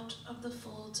out of the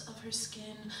folds of her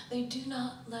skin. They do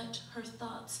not let her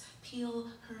thoughts peel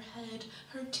her head.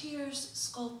 Her tears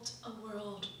sculpt a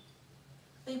world.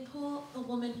 They pull the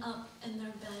woman up in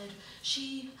their bed.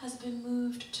 She has been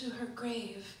moved to her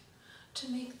grave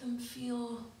to make them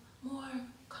feel more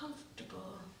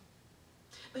comfortable.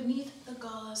 Beneath the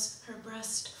gauze, her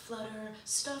breast flutter,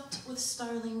 stuffed with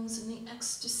starlings in the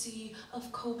ecstasy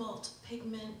of cobalt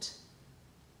pigment.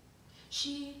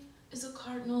 She is a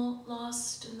cardinal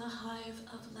lost in the hive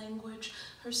of language.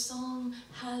 Her song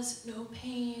has no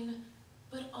pain,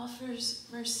 but offers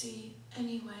mercy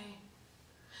anyway.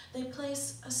 They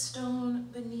place a stone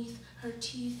beneath her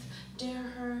teeth, dare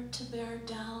her to bear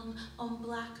down on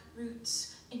black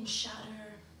roots in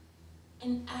shatter.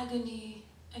 In agony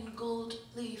and gold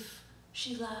leaf,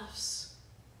 she laughs.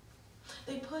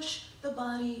 They push the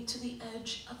body to the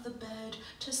edge of the bed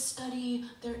to study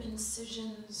their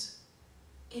incisions.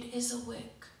 It is a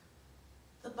wick,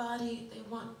 the body they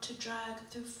want to drag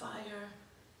through fire,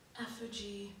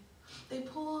 effigy. They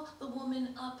pull the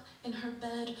woman up in her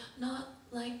bed, not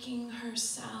liking her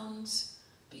sounds,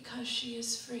 because she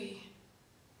is free.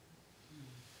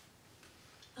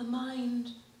 A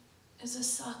mind is a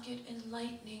socket in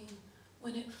lightning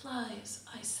when it flies,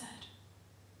 I said.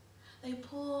 They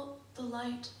pull the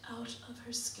light out of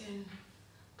her skin,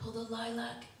 pull the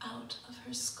lilac out of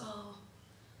her skull,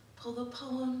 pull the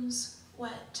poems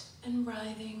wet and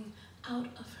writhing out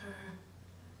of her,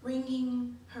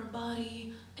 wringing her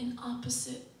body in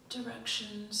opposite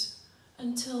directions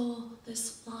until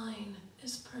this line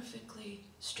is perfectly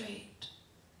straight.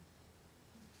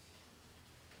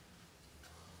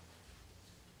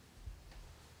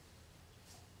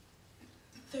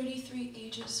 "33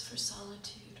 Ages for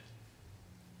Solitude."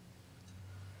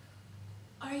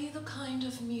 Are you the kind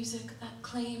of music that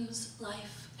claims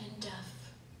life and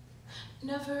death?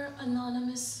 Never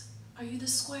anonymous, are you the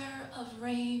square of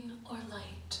rain or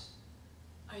light?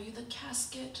 Are you the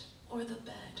casket or the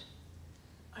bed?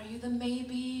 Are you the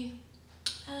maybe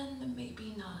and the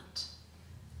maybe not?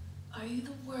 Are you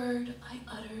the word I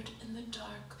uttered in the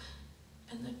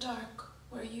dark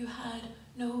where you had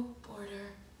no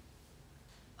border?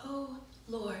 Oh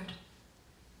Lord,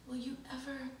 will you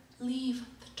ever leave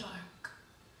the dark?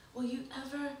 Will you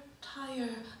ever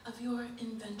tire of your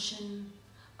invention?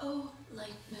 Oh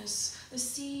lightness, the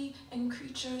sea and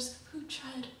creatures who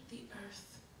tread the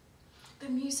earth. The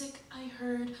music I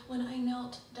heard when I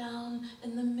knelt down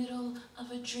in the middle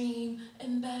of a dream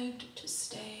and begged to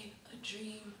stay a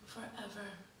dream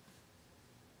forever.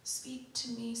 Speak to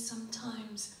me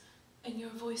sometimes in your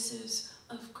voices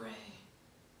of gray.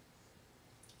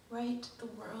 Write the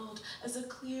world as a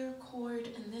clear chord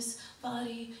in this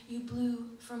body you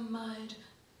blew from mud.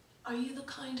 Are you the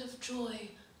kind of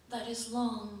joy that is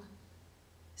long?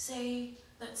 Say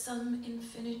that some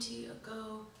infinity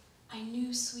ago I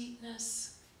knew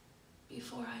sweetness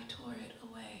before I tore it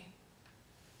away.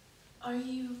 Are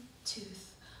you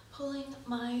tooth, pulling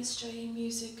my stray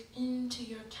music into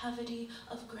your cavity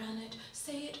of granite?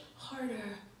 Say it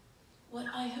harder, what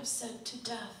I have said to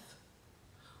death.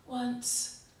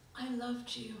 Once I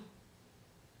loved you.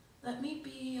 Let me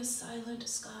be a silent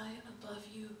sky above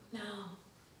you now.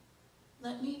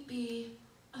 Let me be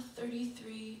a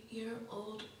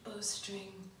 33-year-old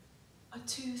bowstring, a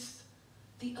tooth,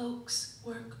 the oak's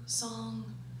work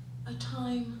song, a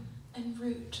time and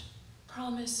root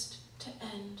promised to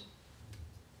end.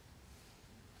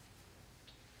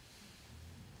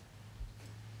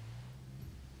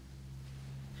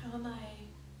 How am I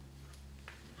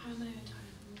on time?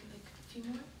 Like a few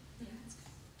more? Yeah, that's good.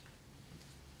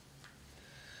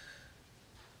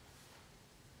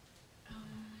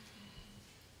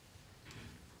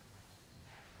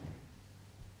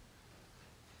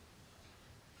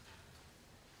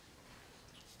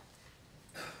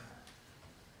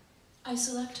 I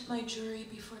select my jury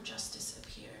before justice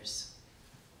appears.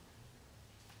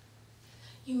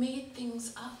 You made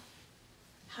things up,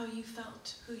 how you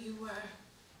felt, who you were.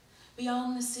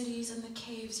 Beyond the cities and the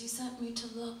caves, you sent me to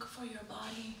look for your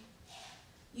body.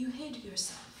 You hid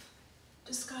yourself,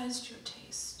 disguised your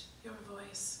taste, your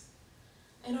voice.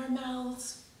 In our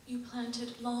mouths, you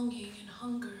planted longing and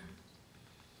hunger.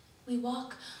 We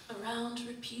walk around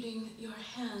repeating your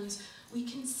hands. We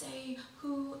can say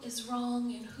who is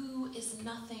wrong and who is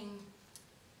nothing.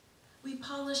 We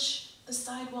polish the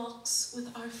sidewalks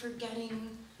with our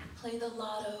forgetting, play the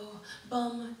lotto,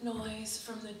 bum noise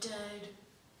from the dead,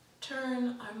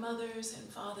 turn our mothers and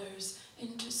fathers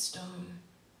into stone.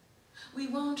 We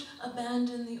won't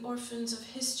abandon the orphans of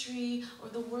history or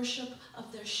the worship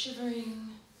of their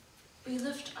shivering. We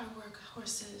lift our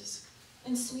workhorses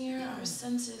and smear our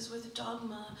senses with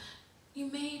dogma. You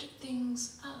made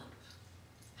things up,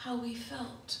 how we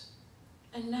felt,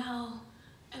 and now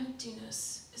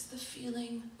emptiness is the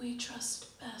feeling we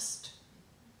trust best.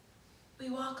 We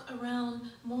walk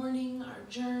around mourning our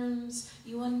germs.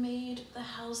 You unmade the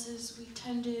houses we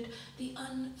tended, the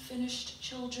unfinished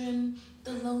children,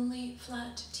 the lonely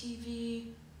flat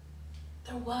TV.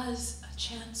 There was a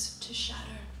chance to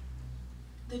shatter.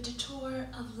 The detour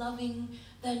of loving,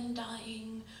 then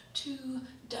dying, too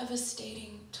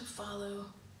devastating to follow.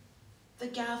 The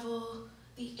gavel,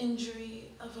 the injury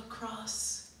of a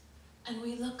cross, and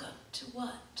we look up to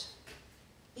what?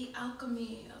 The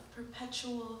alchemy of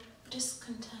perpetual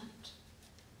discontent.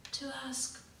 To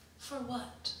ask for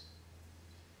what?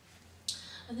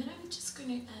 And then I'm just going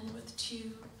to end with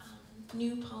two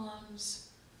new poems.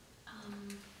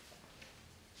 I'm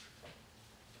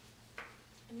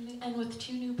going to end with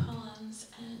two new poems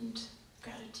and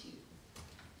gratitude.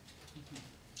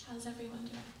 How's everyone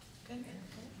doing? Good?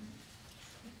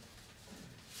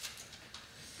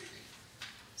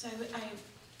 So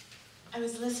I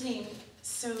was listening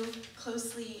so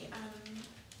closely.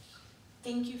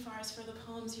 Thank you, Forrest, for the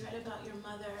poems you read about your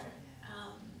mother.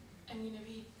 I'm going to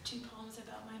read 2 poems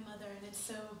about my mother, and it's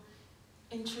so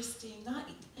interesting. Not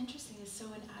interesting, it's so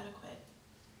inadequate.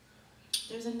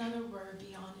 There's another word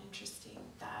beyond interesting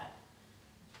that,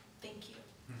 thank you.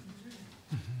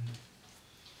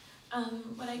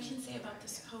 What I can say about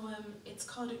this poem, it's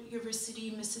called River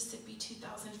City, Mississippi,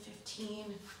 2015.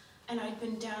 And I'd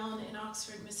been down in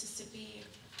Oxford, Mississippi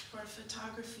for a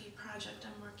photography project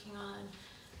I'm working on,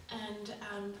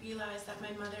 and realized that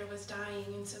my mother was dying.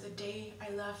 And so the day I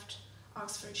left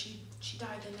Oxford, she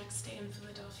died the next day in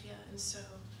Philadelphia. And so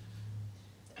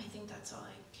I think that's all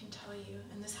I can tell you.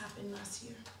 And this happened last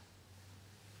year.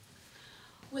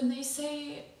 When they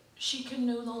say she can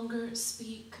no longer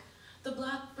speak, the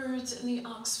blackbirds in the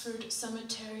Oxford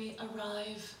cemetery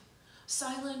arrive,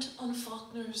 silent on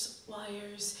Faulkner's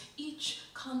wires, each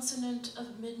consonant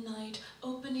of midnight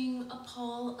opening a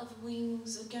pall of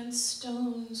wings against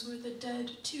stones where the dead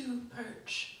too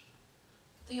perch.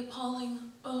 The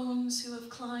appalling bones who have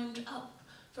climbed up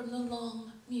from the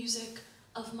long music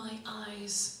of my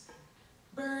eyes.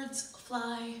 Birds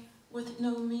fly with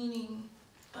no meaning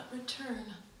but return.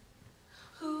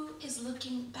 Who is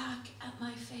looking back at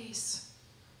my face?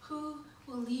 Who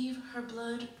will leave her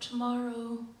blood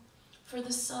tomorrow for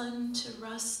the sun to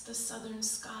rust the southern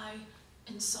sky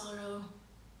in sorrow?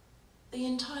 The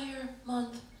entire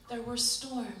month there were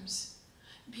storms,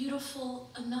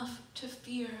 beautiful enough to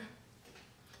fear.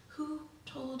 Who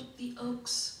told the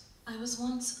oaks I was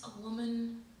once a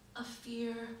woman, a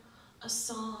fear, a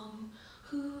song?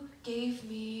 Who gave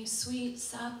me sweet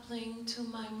sapling to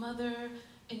my mother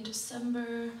in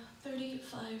December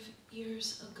 35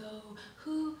 years ago?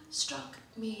 Who struck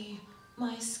me,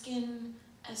 my skin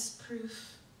as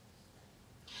proof?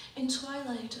 In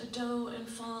twilight, a doe and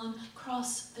fawn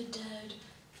cross the dead.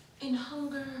 In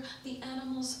hunger, the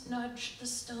animals nudge the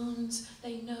stones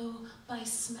they know by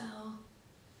smell.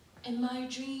 In my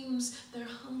dreams, their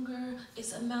hunger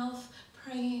is a mouth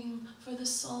praying for the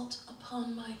salt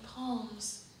upon my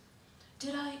palms.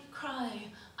 Did I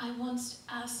cry? I once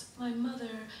asked my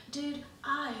mother. Did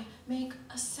I make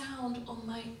a sound on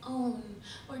my own?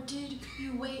 Or did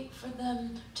you wait for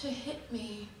them to hit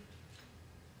me?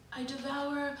 I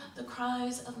devour the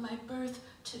cries of my birth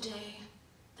today.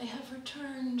 They have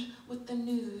returned with the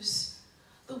news.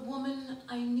 The woman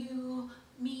I knew,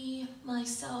 me,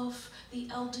 myself, the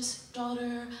eldest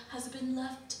daughter, has been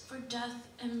left for death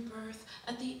and birth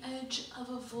at the edge of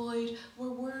a void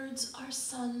where words are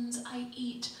sons I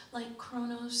eat like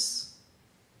Kronos.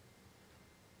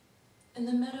 In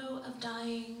the meadow of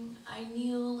dying, I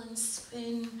kneel and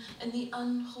spin in the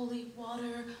unholy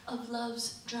water of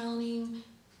love's drowning,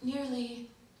 nearly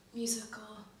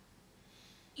musical.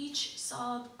 Each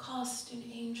sob cost an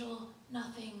angel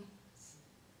nothing.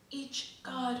 Each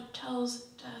God tells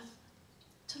death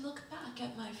to look back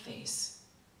at my face.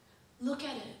 Look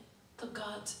at it, the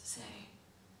gods say.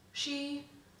 She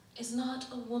is not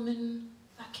a woman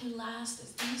that can last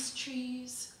as these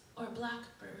trees or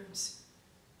blackbirds.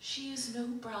 She is no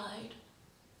bride,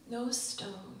 no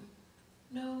stone,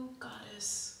 no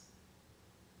goddess.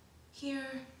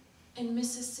 Here in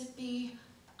Mississippi,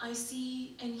 I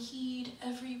see and heed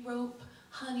every rope,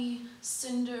 honey,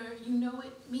 cinder. You know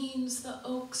it means the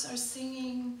oaks are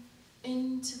singing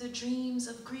into the dreams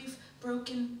of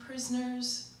grief-broken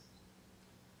prisoners.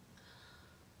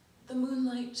 The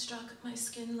moonlight struck my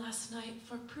skin last night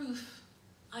for proof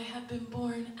I had been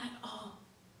born at all.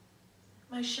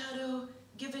 My shadow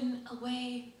given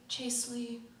away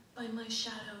chastely by my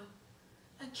shadow.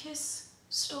 A kiss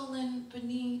stolen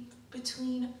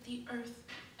between the earth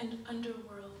and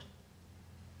underworld.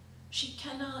 She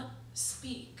cannot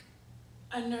speak,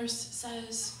 a nurse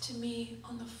says to me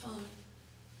on the phone.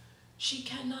 She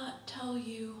cannot tell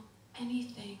you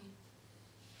anything.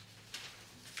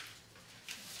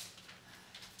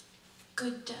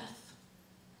 Good death.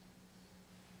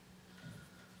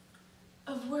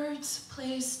 Of words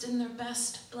placed in their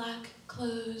best black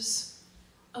clothes,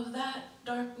 of that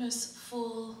darkness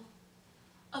full,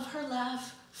 of her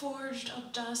laugh forged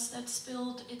of dust that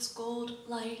spilled its gold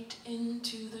light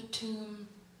into the tomb,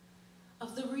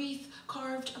 of the wreath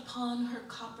carved upon her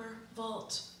copper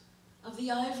vault, of the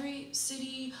ivory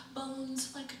city,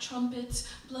 bones like trumpets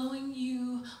blowing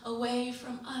you away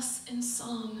from us in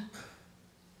song,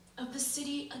 of the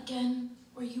city again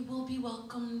where you will be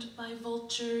welcomed by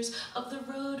vultures, of the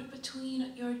road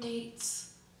between your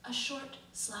dates, a short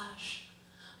slash,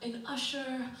 an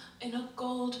usher in a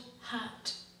gold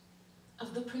hat,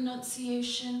 of the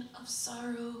pronunciation of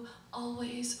sorrow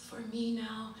always for me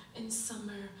now in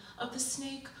summer, of the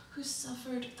snake who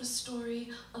suffered the story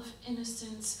of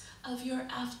innocence, of your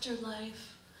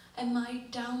afterlife, and my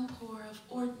downpour of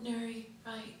ordinary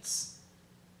rights,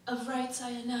 of rights I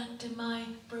enact in my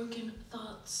broken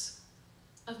thoughts,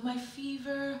 of my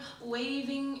fever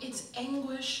waving its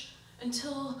anguish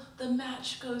until the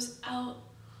match goes out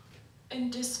in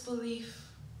disbelief,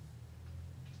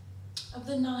 of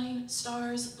the 9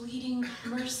 stars bleeding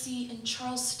mercy in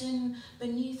Charleston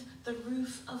beneath the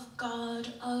roof of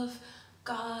God, of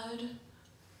God,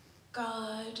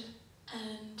 God,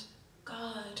 and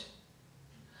God,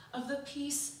 of the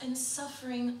peace and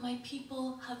suffering my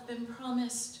people have been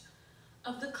promised,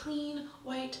 of the clean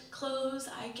white clothes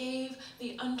I gave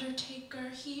the undertaker.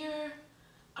 Here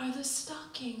are the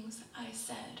stockings, I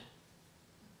said,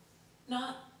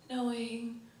 not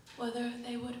knowing whether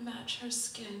they would match her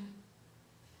skin,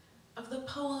 of the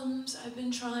poems I've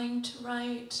been trying to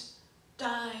write.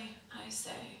 Die, I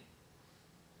say,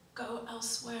 go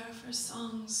elsewhere for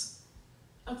songs,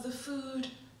 of the food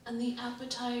and the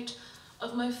appetite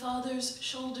of my father's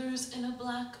shoulders in a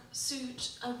black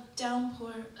suit, of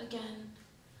downpour again,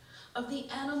 of the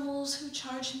animals who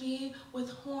charge me with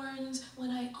horns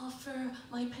when I offer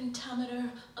my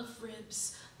pentameter of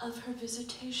ribs, of her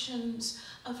visitations,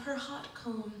 of her hot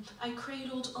comb I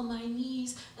cradled on my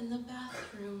knees in the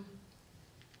bathroom,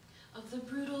 of the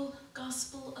brutal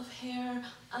gospel of hair,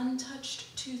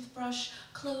 untouched toothbrush,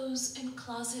 clothes in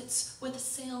closets with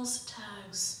sales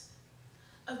tags,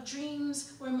 of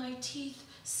dreams where my teeth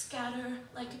scatter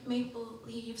like maple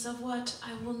leaves, of what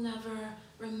I will never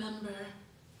remember,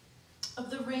 of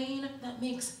the rain that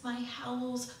makes my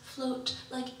howls float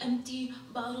like empty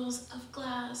bottles of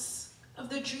glass, of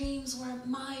the dreams where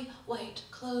my white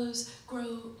clothes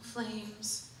grow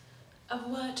flames, of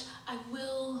what I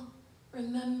will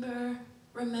remember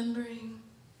remembering,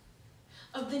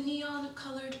 of the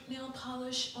neon-colored nail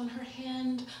polish on her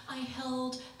hand I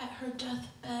held at her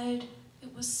deathbed.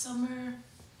 It was summer,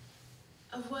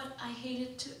 of what I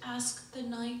hated to ask the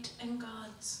night and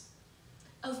gods,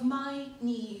 of my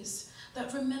knees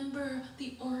that remember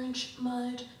the orange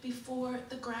mud before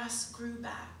the grass grew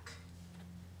back,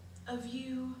 of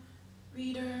you,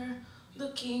 reader,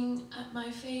 looking at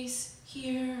my face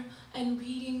here and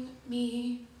reading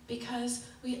me, because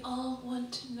we all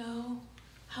want to know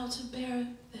how to bear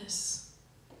this,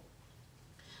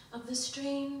 of the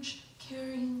strange,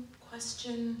 caring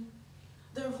question.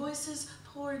 Their voices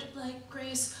poured like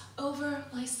grace over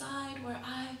my side where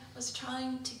I was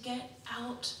trying to get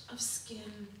out of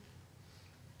skin,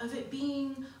 of it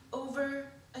being over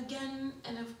again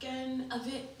and again,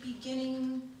 of it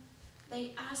beginning.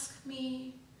 They asked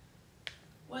me,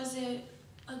 was it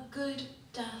a good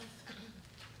death?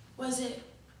 Was it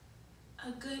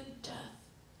a good death?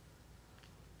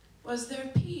 Was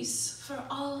there peace for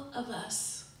all of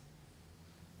us?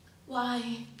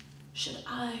 Why should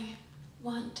I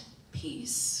want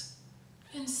peace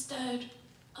instead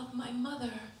of my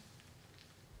mother,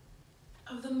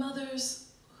 of the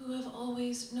mothers who have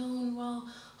always known while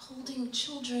holding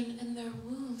children in their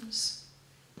wombs?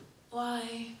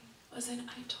 Why wasn't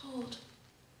I told?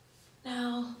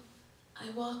 Now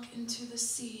I walk into the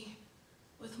sea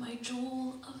with my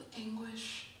jewel of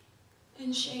anguish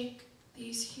and shake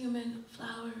these human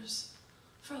flowers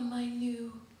from my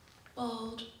new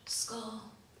bald skull.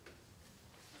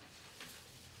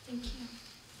 Thank you.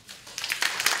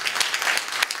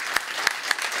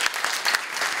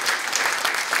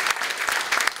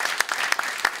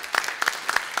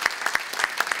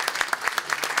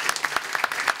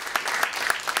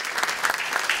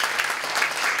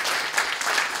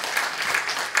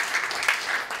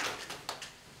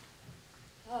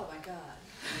 Oh my God.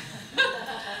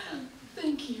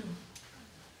 Thank you.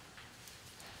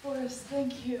 Forrest,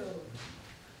 thank you.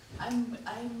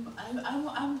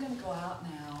 I'm gonna go out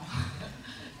now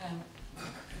and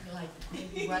like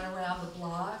maybe run around the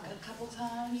block a couple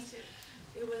times.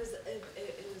 It was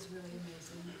really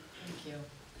amazing. Thank you.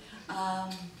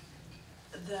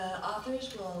 The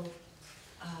authors will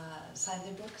sign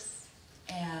their books,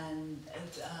 and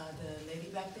the lady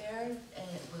back there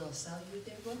will sell you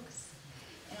their books,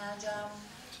 and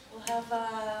we'll have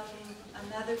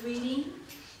another reading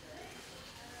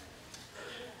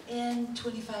in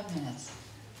 25 minutes.